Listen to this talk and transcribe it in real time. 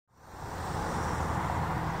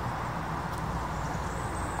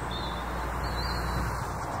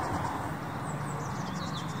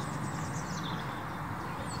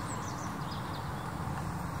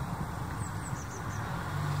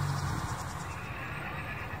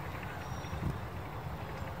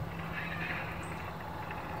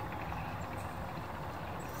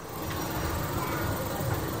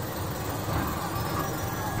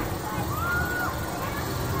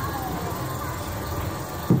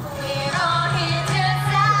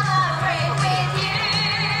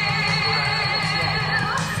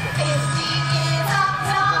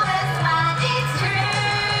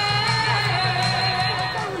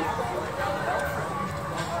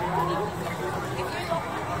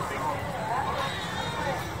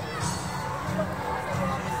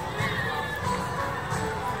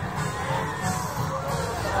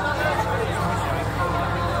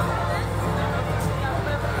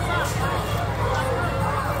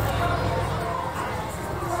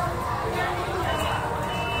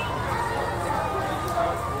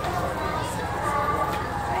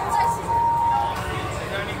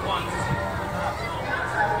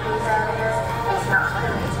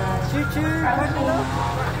tu Trenino?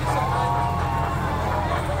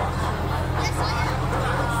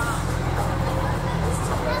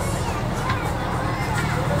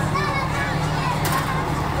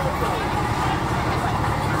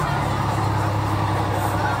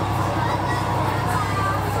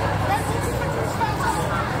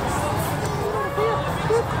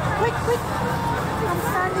 Quick, quick! Come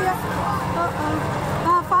stand here. Uh-oh.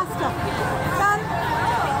 Faster. Stand.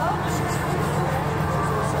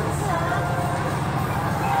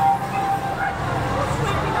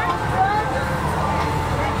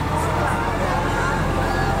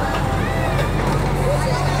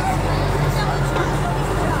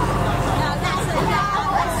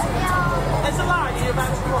 There's a line you're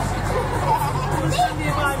about to cross it. Stand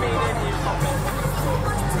here by me, then you pop it.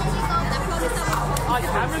 I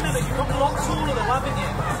can remember, you've got a lot taller though, haven't you?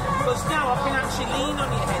 Because now I can actually lean on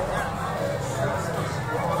your head now.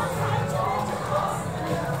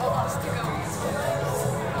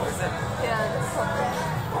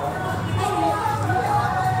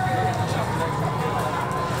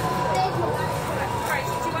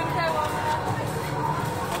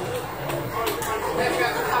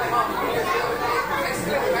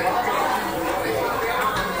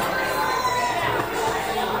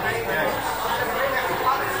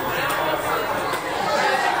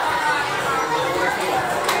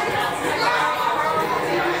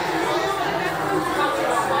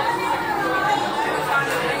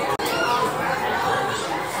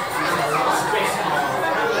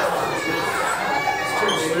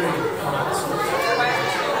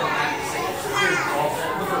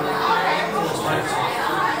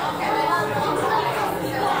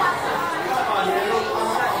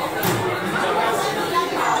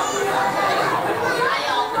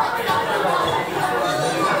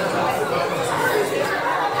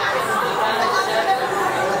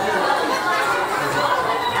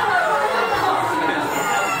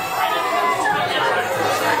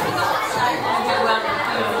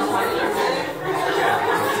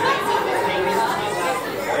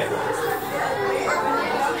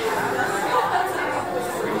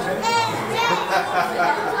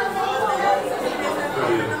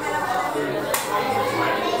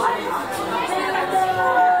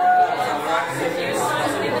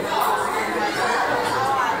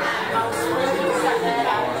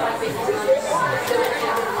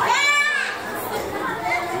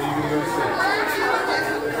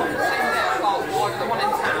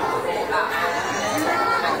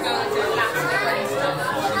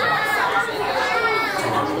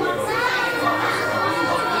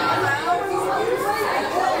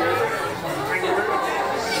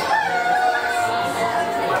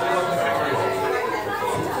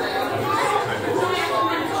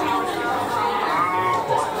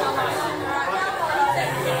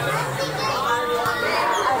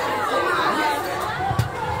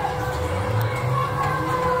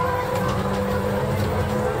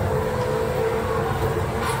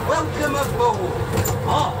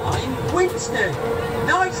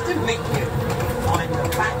 Nice to meet you. I'm the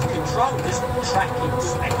Back Controller's track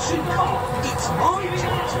inspection car. It's my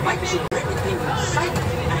job to make sure everything is safe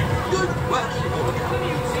and good working order.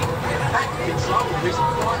 The Back Controller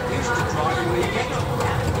isn't quite used to driving me yet.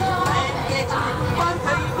 And yet, one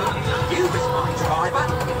thing that you as my driver,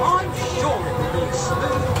 I'm sure it will be a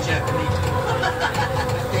smooth journey.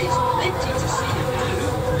 There's plenty to see and do.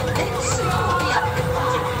 Let's see the other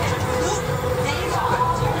look, there's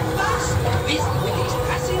Bertie the bus, busy with his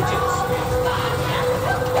passengers.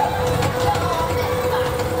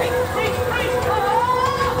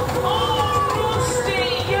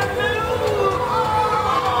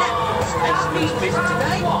 He's busy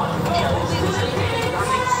today. Everything's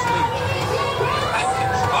running smooth. Back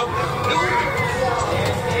control, look.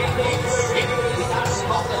 Let's see if we can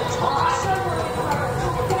spot Thomas.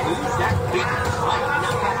 Who's that big tight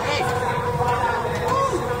up ahead?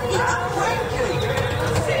 Ooh, it's Frankie.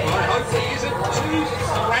 I hope he isn't too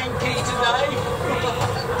cranky today.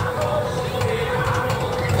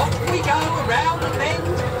 Off we go around the bend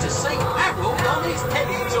to see Harold on his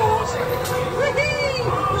penny tours. Whee!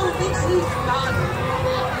 Oh, this is fun.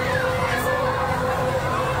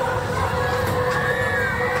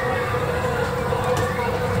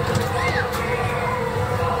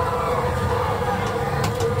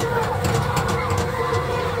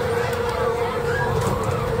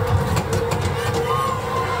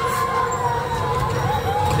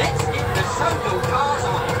 Let's get the solo cars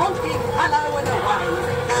on honking hello and away.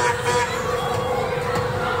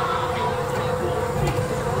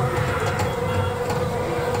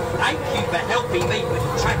 Thank you for helping me with the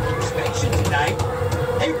track inspection today.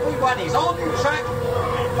 Everyone is on track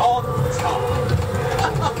and on time.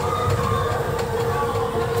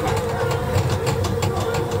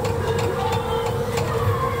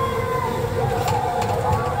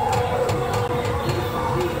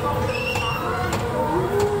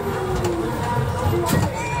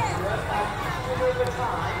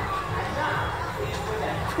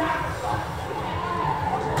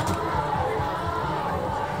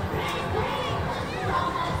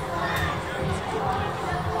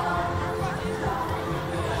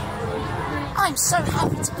 I'm so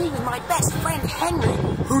happy to be with my best friend Henry.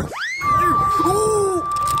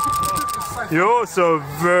 You're so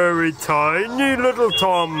very tiny, little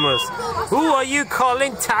Thomas. Who are you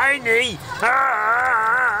calling tiny?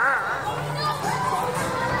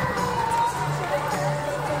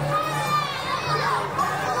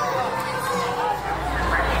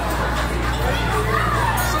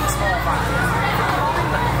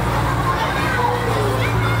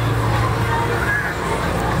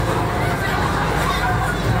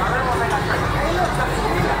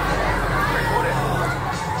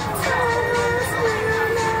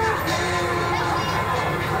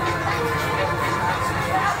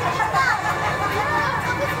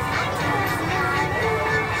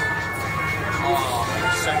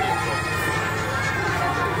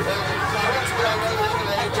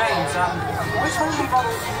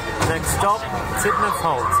 Next stop, Tidmouth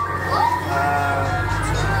Halt. Like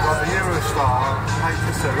the Eurostar, I hate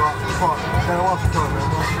to say, like, they're off to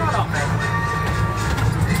remember.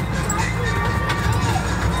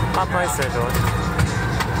 Up my side,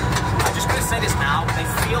 I'm just going to say this now, they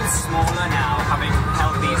feel smaller now, having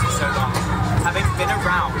held these for so long. Having been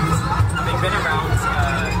around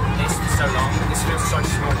this for so long, this feels so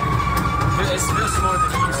small. It feels smaller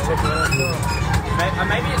than it used to.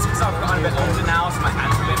 Maybe it's because I've gotten a bit older now, so my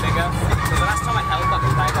hands are a bit bigger. Because the last time I held like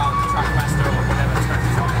a playground trackmaster or whatever, it's like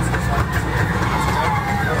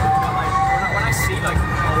when I see like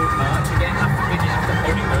old merch again after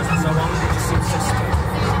holding those for so long, it just seems so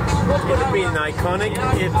stupid. What would have been iconic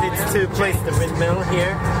if it's to place the windmill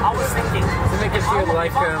here? I was thinking To make it feel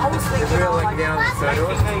like the real like the outside.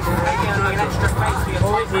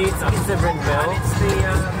 All it needs is a windmill.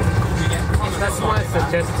 That's why I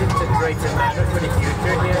suggested to Drayton Manor for the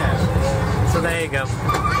future here. So there you go.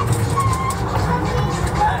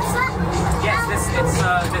 Yes, it's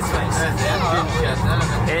this place.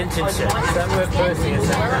 Engine shed. Is that where Percy is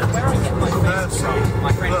at? Where I get my things from,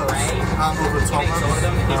 my friend Ray, Hamilton he makes all of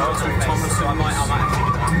them. He's got some Thomas, so I might actually do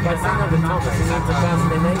that. But it's not the Thomas, it's in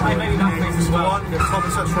 2008. Maybe that place as well. One, the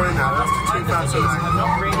Thomas that's running now, that's the 2008. I'm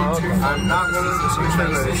not really too And that one is the two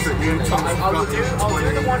trailers that you Thomas I'll do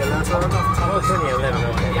the one from Oh, 2011,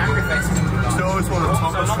 okay. the Angry Face. So I always want a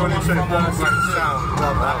Thomas 22 black sound.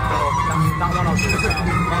 Love that. That one I'll do.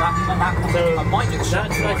 So, I might do the that,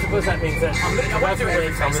 I suppose that means that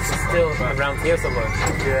 2008 Thomas is still around here somewhere.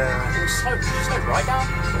 Yeah. It's so bright now.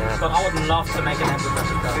 Yeah. But I would love to make an Angry Face.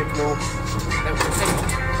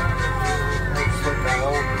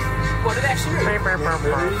 Signal. What did it actually do?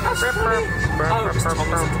 Oh, it's Thomas.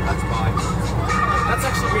 That's fine. That's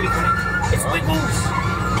actually really funny. It's Wiggles!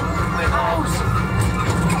 Wiggles!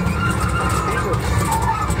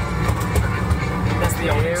 That's the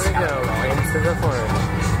old Here we go, into the forest.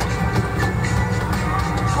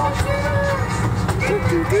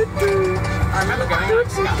 I remember going to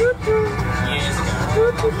Scout years ago.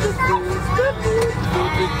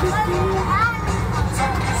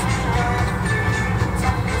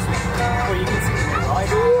 Well, you can see the new ride. You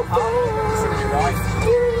can see the new ride.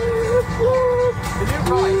 The new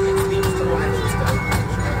ride means the one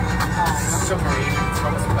entrance to submarine.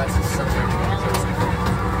 Thomas versus submarine.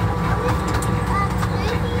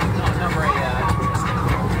 Not very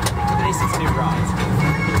at least it's a new ride.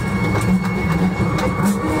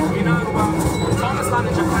 You know, Thomas land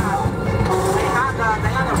in Japan, they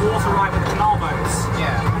had a water ride with the canal boats.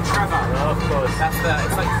 Yeah. And Trevor. Oh, of course.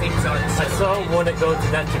 It's like things on I saw one that go to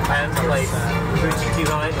that Japan place, Fujiki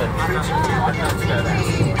Island. I'd love to go there.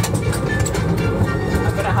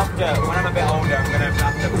 I'm gonna have to, when I'm a bit older, I'm gonna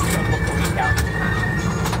have to book a week out in Japan.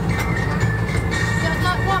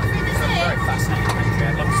 It's a very fascinating country.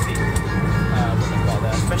 I'd love to see what they've got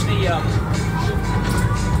there. Especially all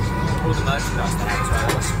the merchandise they have as well.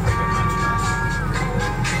 That's some pretty good merchandise.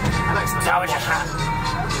 I like some Dowager hat.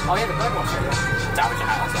 Oh yeah, the birdwatcher, yeah. Dowager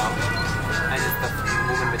hat as well. And the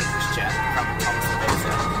woman with the pushchair from Thomas the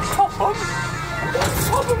Baser. Topham?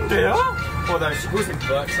 Topham, dear? Although she was in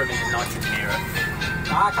Bertram in the nitrogen era.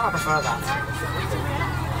 I kind of prefer that.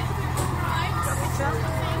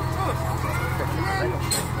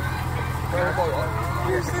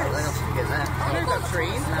 I know that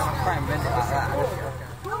trees, now I'm trying to bend it like that.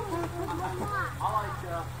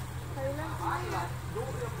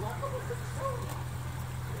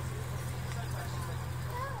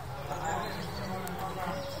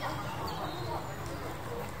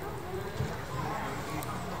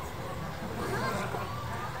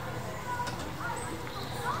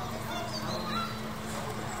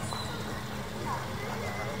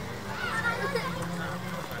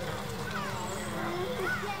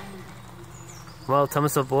 Well,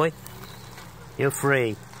 Thomas, old boy, you're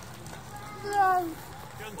free.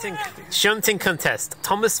 Shunting contest.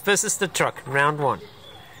 Thomas versus the truck. Round 1.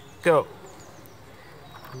 Go.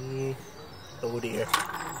 Oh dear.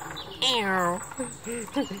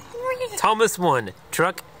 Thomas 1.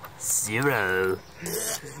 Truck 0.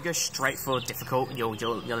 If you go straight for difficult,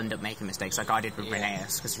 you'll end up making mistakes like I did with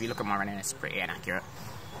Reneus, because if you look at my Reneus, it's pretty inaccurate.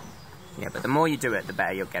 Yeah, but the more you do it, the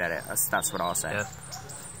better you'll get at it. That's what I'll say. Yeah.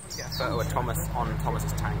 Yeah, photo of Thomas on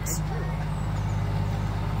Thomas's tanks.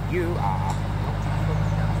 You are.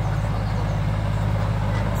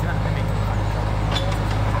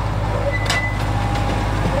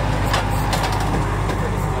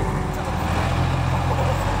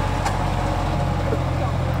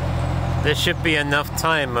 There should be enough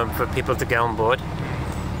time for people to get on board.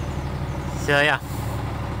 So yeah,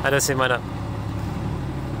 I don't see why not.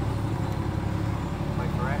 Wait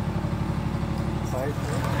for it.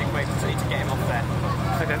 Wait until you to get him off there.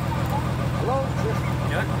 Okay. Hello, Jim.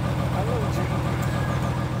 You know? Hello, Jim.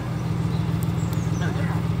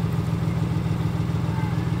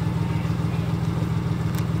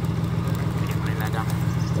 Bring that down.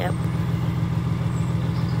 Yep.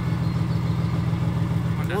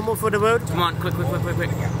 One more for the road. Come on, quick. Get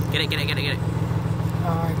it.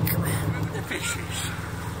 The fishes.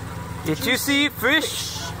 Did you see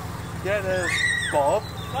fish? Yeah, there's Bob.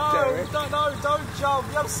 Derek. Don't jump.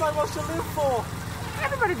 You have so much to live for.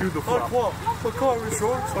 Everybody do the flap. Like what? I can't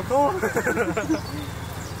insurance, I can't.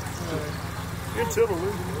 Until the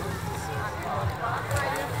losing.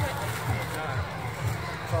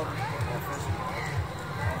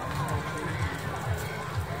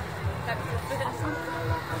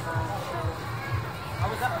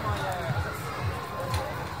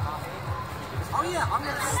 Oh yeah, I'm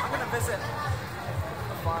gonna visit the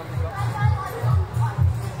farm we got.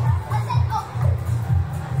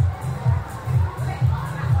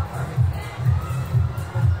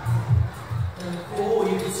 Or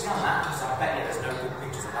you can scan that, because I bet you there's no good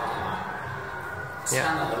pictures of that online.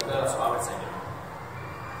 Scan the logo, that's what I would say.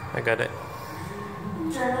 I got it.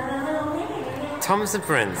 Thomas and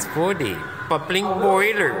Friends 4D bubbling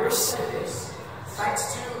boilers. Thanks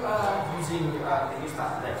to using they used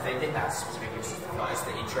that they did that specifically as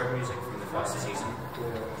the intro music from the first season.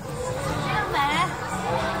 Hello there.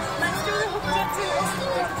 Let's do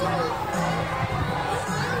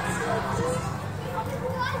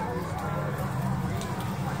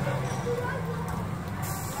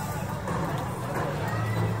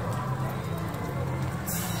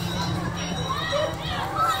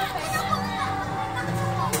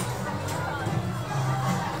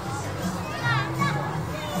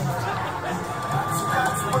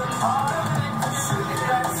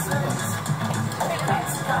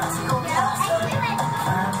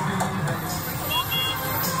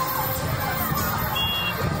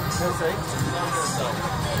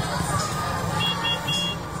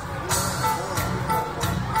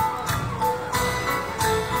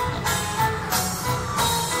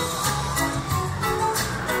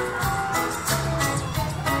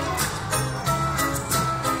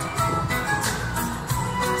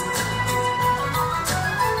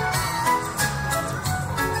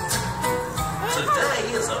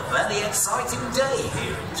the exciting day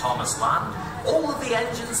here in Thomas Land. All of the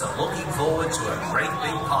engines are looking forward to a great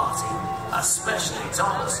big party, especially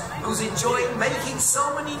Thomas, who's enjoying making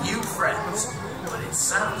so many new friends. But it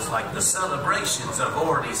sounds like the celebrations have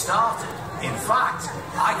already started. In fact,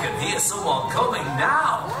 I can hear someone coming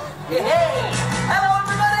now. Hey! Hello,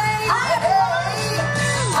 everybody! Hi, hey!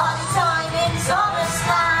 Party time in Thomas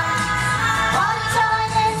Land! Party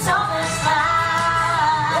time in Thomas Land!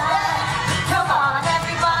 Yeah. Come on,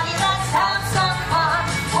 everybody, let's have some fun.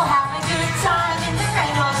 We'll have a good time in the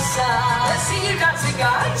rain or the sun. Let's see you dancing,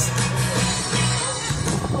 guys.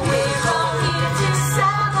 We're all here to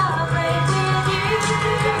celebrate with you.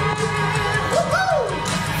 Woo-hoo!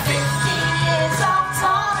 15 years of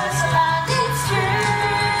Thomas Land, it's true.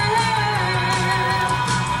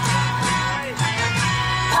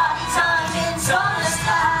 Party time in Thomas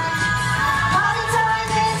Land. Party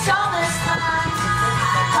time in Thomas Land.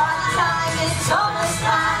 Party time in Thomas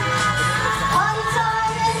Land. Party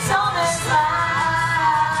time in Thomas Land.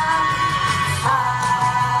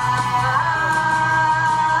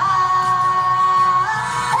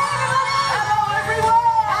 Hello,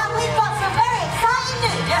 everyone! And we've got some very exciting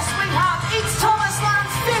news. Yes, we have. It's Thomas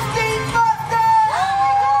Land's 15th birthday!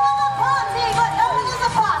 Party, but no one is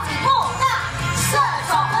a party. More now. Sir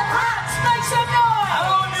Tom and Hans, make some noise.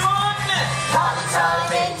 Hello, everyone! Party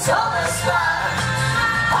time in Thomas Land.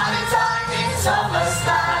 Party time in Thomas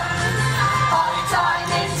Land. Party time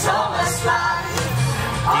in Thomas Land.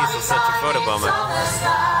 This is such a photo bummer.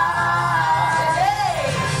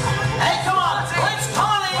 Hey, come on, let's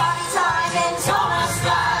party! Party time in Thomas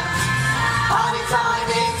Land. Party time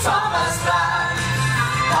in Thomas Land.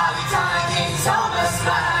 Party time in Thomas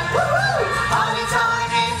Land. Woohoo! Party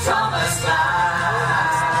time in Thomas Land.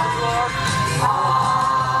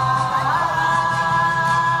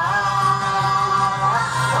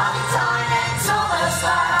 Party time in Thomas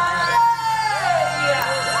Land.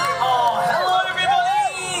 Oh, hello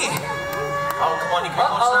everybody! Oh, come on, you can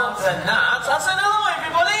watch that than that. I said hello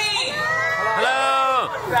everybody! Hello!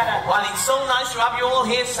 Well, it's so nice to have you all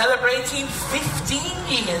here celebrating 15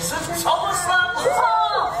 years of Thomas Land.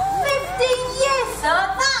 Oh, 15 years, sir.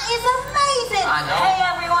 That is amazing. I know. Hey,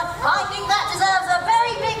 everyone. I think that deserves a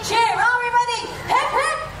very big cheer. Are we ready? Hip,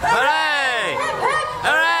 hip. Hooray! Hip, hip.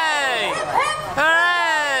 Hooray! Hip, hip.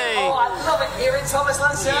 Hooray! Oh, I love it here in Thomas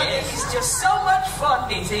Land, sir. Yes. It's just so much fun.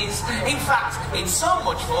 It is. In fact, it's so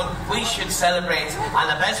much fun, we should celebrate. And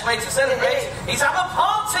the best way to celebrate is have a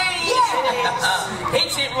party!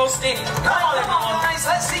 Hit it, Rusty. Come on, everyone. Guys,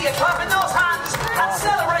 let's see you clapping those hands and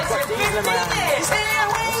celebrating 15 years. Here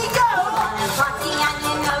we go. Party and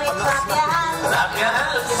you know it, clap your hands. Clap your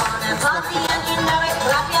hands. You wanna party and you know it,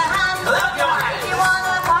 clap your hands. Clap your hands. You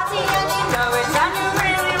wanna party and you know it, and you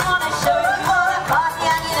really wanna show it. You wanna party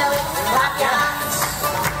and you know it, clap your hands.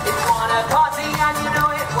 If you want to party and you know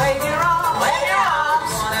it, wave your arms. Wave your arms.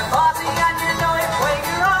 If you want to party and you know it, wave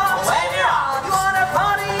your arms. Wave your arms. You want to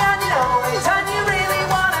party and you know it, and you really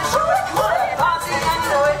want to show it. You want to party and you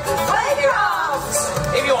know it, wave your arms.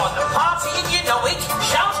 If you want to party and you know it,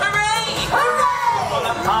 shout hooray! Hooray! Want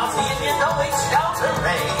to party and you know it, shout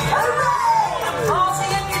hooray! Hooray! Want to party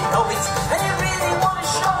and you know it, and you really want to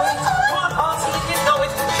show it. Want to party and you know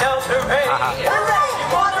it, shout hooray! Hooray! You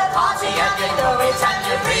want to party and you know it, and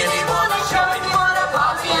you really want to show it. You want to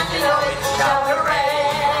party and you know it, shout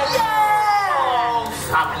hooray! Oh,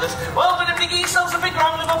 fabulous! Well, then, give yourselves a big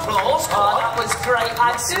round of applause. Oh, that was great.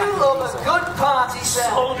 I do love a good party, sir.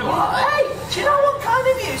 So do I. Hey, do you know what kind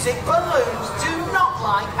of music balloons do not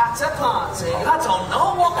like at a party? I don't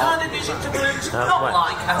know what kind of music the balloons not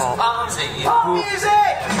like at a party. Pop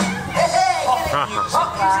music! Hey, Pop music.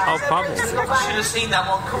 Oh, pop music. Should have seen that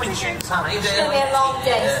one coming soon time. It's gonna be a long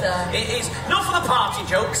day, sir. It is. Not for the party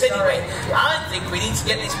jokes anyway. I think we need to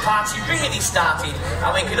get this party really started.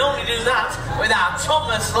 And we can only do that with our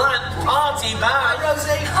Thomas Land Party Band.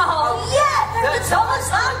 Rosie. Oh, yeah! The Thomas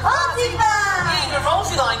Land Party Band! Yeah,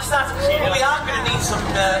 Rosie likes that. We are going to need some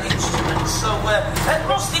instruments. So,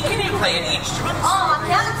 Rusty, can you play any instruments? Oh, I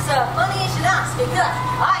can, sir. Funny you should ask, because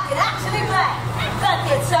I can actually play the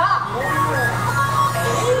guitar.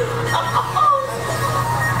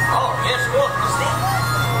 Oh, yes, good, Rusty.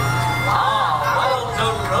 Oh, well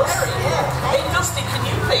done, Rusty. Hey, Rusty, can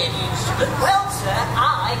you play any instrument? Well, sir,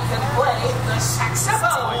 I can play the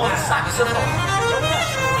saxophone. Saxophone.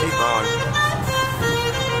 Keep on.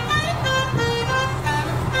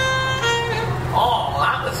 Oh,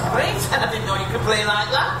 that was great. I didn't know you could play like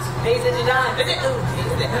that. Neither did I.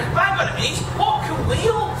 Hang on a minute. What can we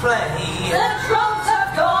all play? The drums,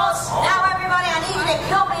 of course. Now, everybody, I need you to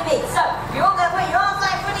copy me. So, you're all going to put your arms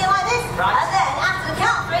out in front of you like this. Right. And then, after the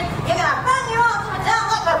count of three, you're going to bang your arms up and down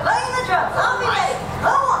like we're playing the drums. Are we ready?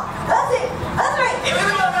 One, a two, a three. Here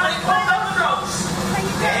we go, guys. Put on the drums.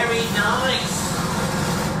 Very nice.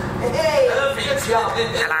 Hey, Perfect. good job.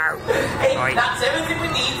 Hello. Hey, Oi. that's everything we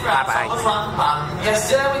need for our Bye-bye. Thomas Land Band. Yes,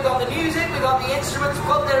 sir, we got the music, we got the instruments,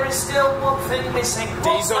 but there is still one thing missing.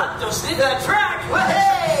 What's that, Dusty? The track! Well,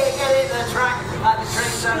 hey, get it, the track. Like the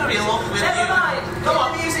train sound. Gonna be along with Never you. mind. Come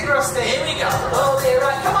on. The music, Rusty. Here we go. Oh, dear,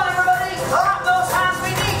 right. Come on, everybody. Clap those hands.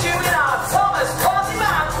 We need you in our Thomas Party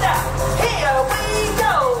Band. Now, here we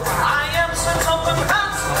go. I am Sir Thomas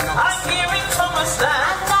Hat. I'm here in Thomas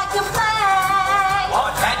Land. And I can play.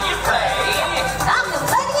 What can you play? I can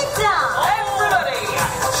play the guitar. Everybody!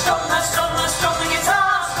 Strum the guitar, strum the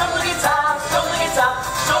guitar, strum the guitar, strum the guitar,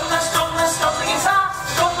 strum the guitar,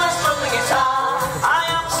 strum the guitar. I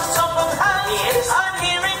am Sir Thomas Hat. Yes. I'm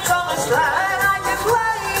here in Thomas Land. And I can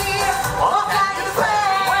play. What can you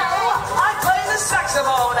play? Well, I play the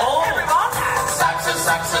saxophone. Oh. Everyone. Saxophone,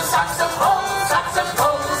 saxophone,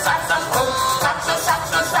 saxophone, saxophone,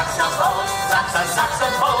 saxophone, saxophone.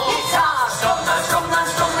 Guitar. Strum the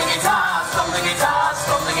guitar, strum the guitar,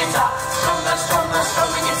 strum the guitar,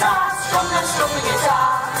 strum the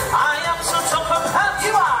guitar. I am so top of hat.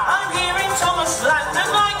 You are. I'm here in Thomas Land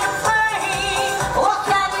and I can play. What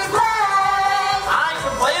can you play? I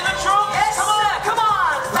can play the drums. Yes, sir. Come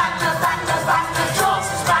on. Bang the drums, bang the drums,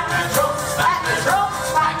 bang the drums, bang the drums,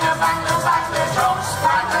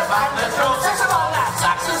 bang the drums. Saxophone now.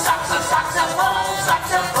 Saxophone, saxophone,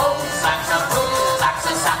 saxophone,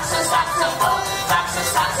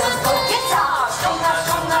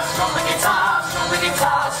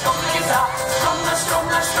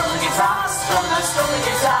 guitar, strum the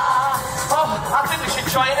guitar. Oh, I think we should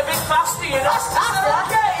try it a bit faster, you know.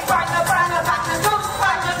 Okay, bang the drums,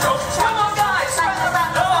 bang the drums. Come on, guys, bang the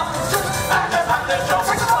drums, bang the drums.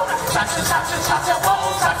 Saxophone,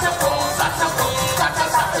 saxophone, saxophone, saxophone,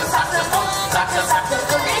 saxophone, saxophone,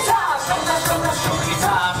 saxophone, guitar, strum the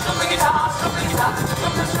guitar, strum the guitar, strum the guitar, strum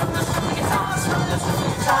the guitar, strum the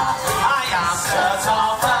guitar. I am Sir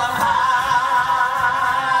Topham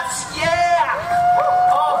Hatt. Yeah.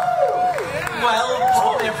 Oh, well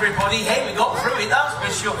done, everybody. Hey, we got through it. That was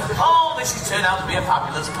for sure. Oh, this has turned out to be a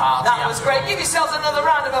fabulous party. That was great. Give yourselves another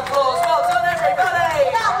round of applause. Well done,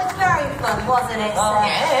 everybody. That was very fun, wasn't it, sir?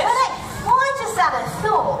 Yes. But hey, I just had a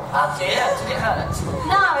thought. Oh dear, did it hurt?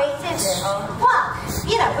 No, it didn't. Well,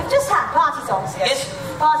 you know, we've just had party songs. Yes.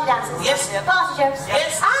 Party dances. Yes. Party jokes.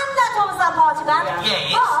 Yes. And that Thomas that party band.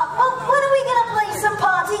 Yes. But, well, when are we going to play some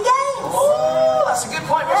party games? Oh, that's a good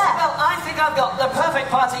point, Rusty. Yeah. Well, I think I've got the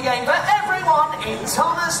perfect party game for everyone in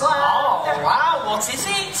Thomas Land. Oh, wow, what is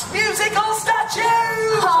it? Musical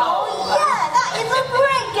statues! Oh, yeah, that is a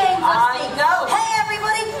great game, Rusty. I know. Hey,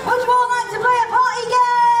 everybody, would you all like to play a party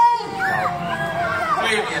game?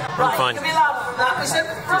 Brilliant. Right, fine. you can be louder than that.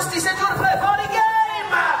 Rusty said you want to play a party game!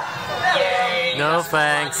 Yay! No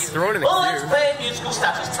thanks. Throw it in the Well, let's queue. play musical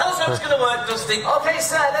statues. Tell us how it's going to work, Dusty. Okay,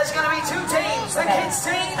 sir, there's going to be two teams. The kids'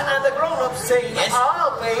 team and the grown-ups team. Yes.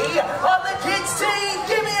 I'll be on the kids' team.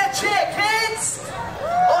 Give me a cheer, kids!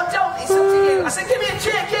 Or don't, it's up to you. I said, give me a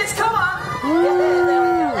cheer, kids, come on!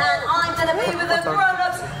 And I'm going to be with the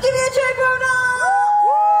grown-ups. Give me a cheer, grown-ups!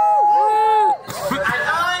 And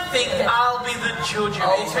I think I'll be the judge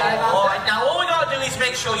of it. Alright, now all we got to do is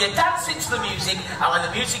make sure you dance into the music, and when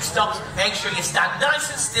the music stops, make sure you stand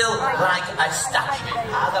nice and still like a statue.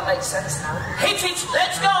 Ah, that makes sense now. Hit it,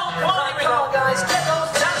 let's go! Come on, guys, get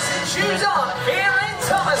those dancing shoes on here in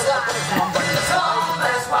Thomas Land.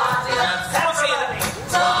 Thomas party dance.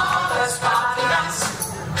 Thomas party dance.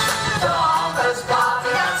 Thomas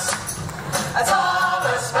party dance.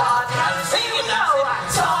 Thomas party dance. See you now.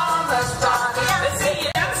 Thomas party dance. Let's see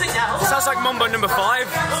you dancing now. Sounds like Mambo number 5.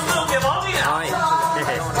 Move your body now. Aye.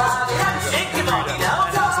 Shake your body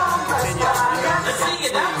now. Let's see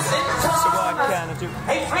you dancing.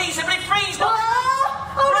 Hey, freeze, everybody freeze.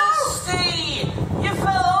 Rusty, you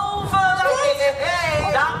fell over.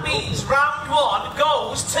 That means round 1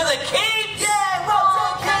 goes to the kids. Yeah, well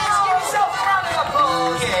done, kids. Give yourself a round of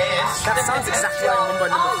applause. Yes. That sounds exactly like Mambo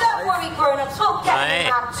number 5. Don't worry, grown-ups, we'll get Aye.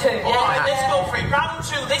 in round 2. Alright, let's go for it. Round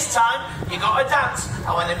 2. This time, you got to dance.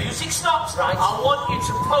 And when the music stops, I want you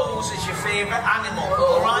to pose as your favourite animal.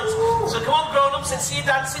 Alright? So come on, grown-ups, let's see you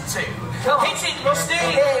dancing too. Hit it, Rusty.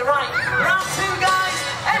 Yeah, right. Round 2, guys.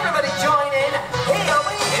 Everybody join in. Here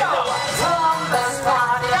we go. Thomas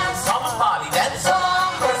party dance. Thomas party dance.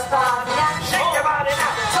 Thomas party dance. Shake your body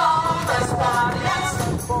now. Thomas party dance.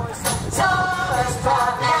 Thomas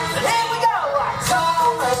party dance. Here we go.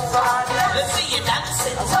 Thomas party dance. Let's see you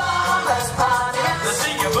dancing. Thomas party dance. Let's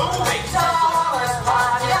see you moving. Thomas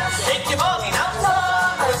party dance. Shake your body now.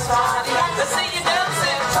 Thomas party dance. Let's see you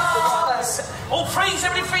dancing. Thomas. Oh, freeze.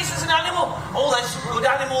 Everybody freeze as an animal. Oh, there's some good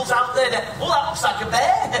animals out there. Oh, that looks like a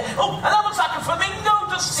bear. Oh, and that looks like a flamingo.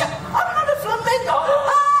 I'm not a flamingo.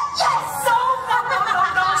 Yes. No.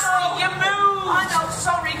 See you move. I know.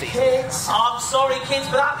 Sorry, kids. I'm sorry, kids,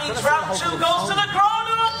 but that means round 2 goes to the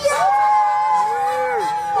grown-ups.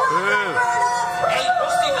 Hey,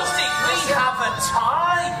 Dusty, we have a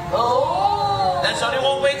tie. Oh. There's only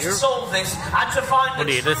one way to solve this, and to find the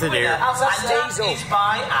true winner. And that is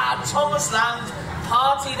by our Thomas Land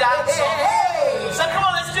party dance. So come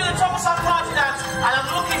on, let's do the Thomas Land party dance. And I'm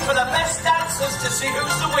looking for the best dancers to see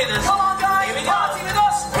who's the winners. Come on, guys, here we go. Party with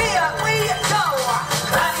us. Here we go.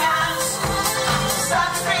 Clap your hands,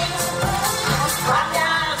 stand straight. Clap your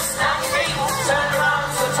hands, stand straight. Turn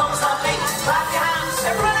around to the Thomas Land beat. Clap your hands,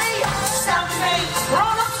 everybody. Stand straight.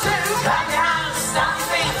 Roll up too. Clap your hands, stand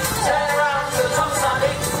straight. Turn around to the Thomas Land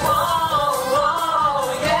beat. Whoa,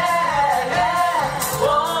 whoa, yeah, yeah.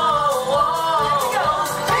 Whoa, whoa. Here we go.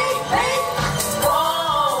 Beat, beat.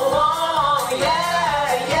 Whoa, whoa,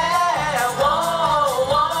 yeah, yeah. Whoa,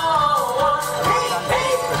 whoa, whoa. Beat,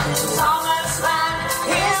 beat.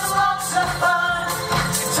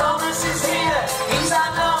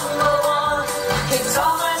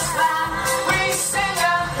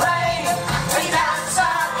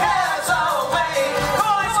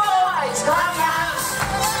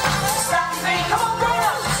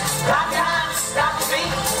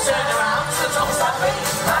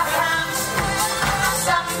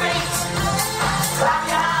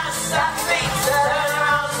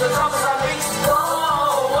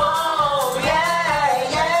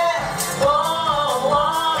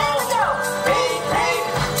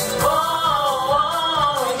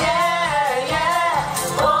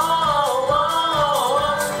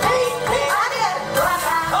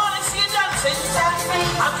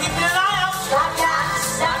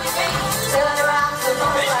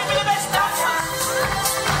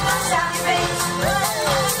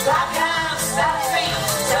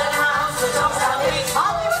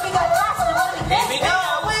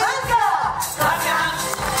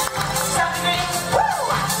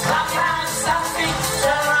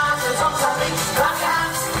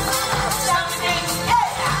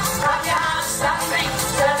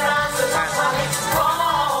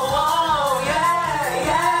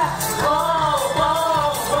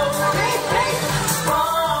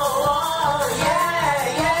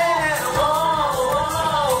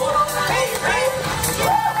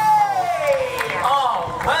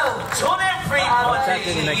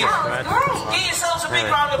 big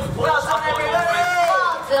round of applause. Well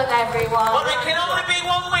done, everyone. Well, there can only be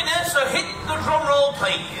one winner, so hit the drum roll,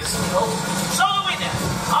 please. So the winner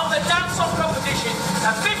of the dance-off competition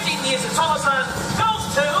at 15 years at Thomas goes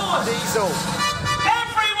to... Diesel.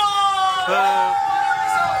 Everyone!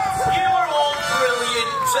 You were all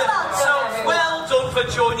brilliant. So well done for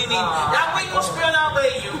joining in. Now we must be on our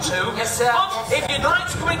way, you two. Yes, sir. But if you'd like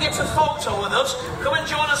to come and get a photo with us, come and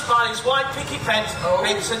join us by this white picket fence.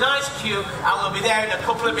 Make us a nice queue, and we'll be there in a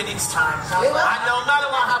couple of minutes' time. And no matter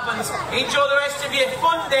what happens, enjoy the rest of your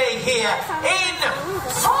fun day here in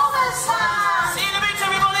Thomas! See you in a bit,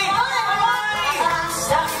 everybody. Bye.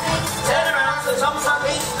 Turn around to Thomas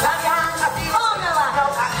happy.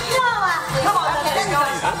 Come on, let's go.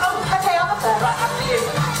 Okay, I'm up there. Right, after you.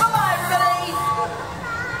 Bye-bye, everybody.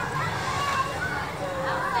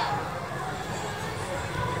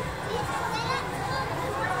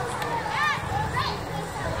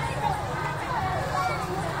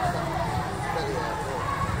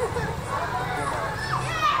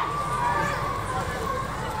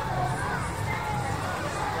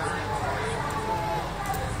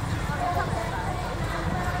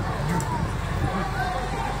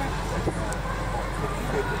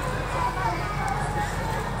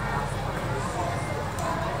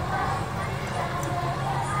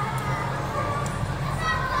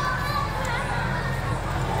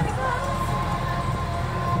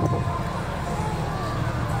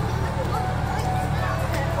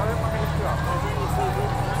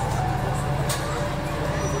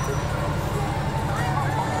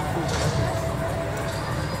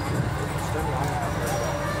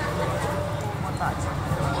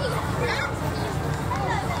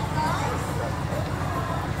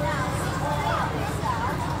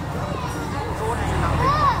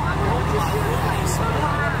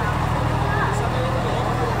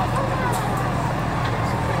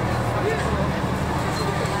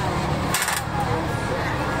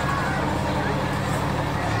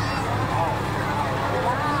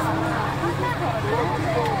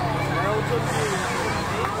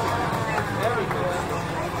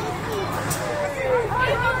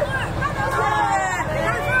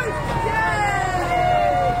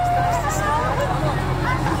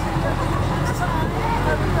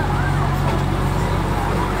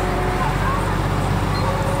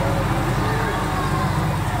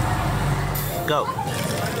 Go.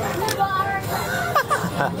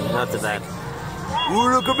 Not too bad. Oh,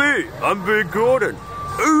 look at me. I'm Big Gordon.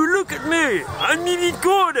 Oh, look at me. I'm Mini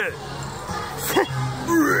Gordon.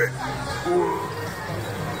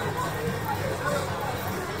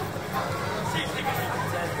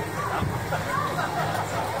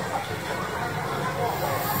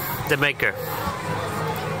 The maker.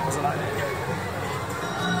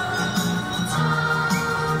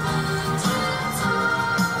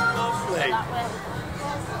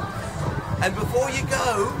 And before you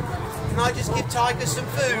go, can I just give Tiger some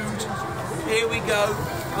food? Here we go.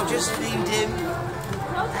 I'll just feed him.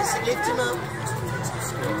 That's it, lift him up.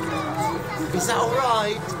 Is that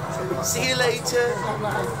alright? See you later.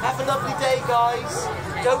 Have a lovely day, guys.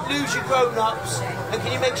 Don't lose your grown-ups. And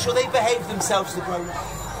can you make sure they behave themselves, the grown-ups?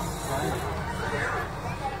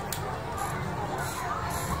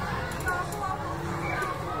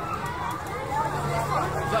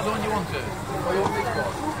 Is that the one you wanted? Or you want this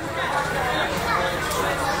one?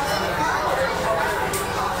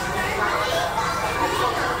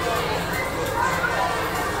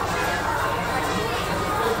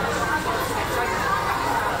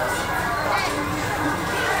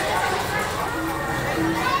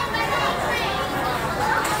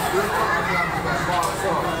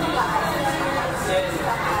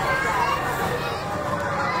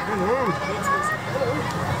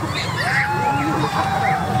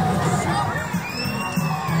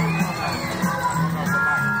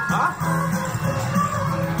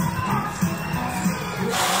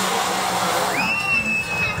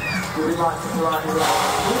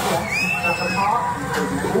 That the park,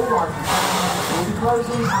 including all riding times, will be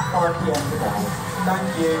closing at 5 PM today. Thank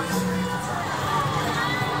you.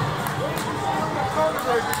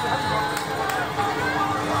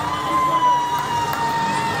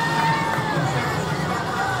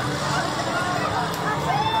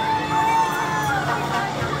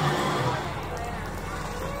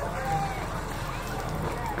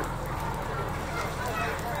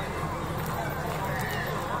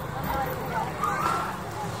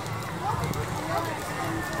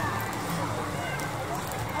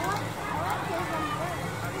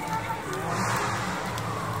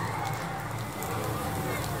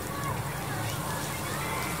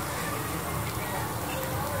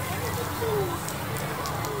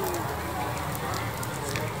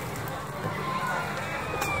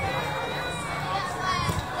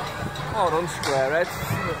 Hold on, squarehead.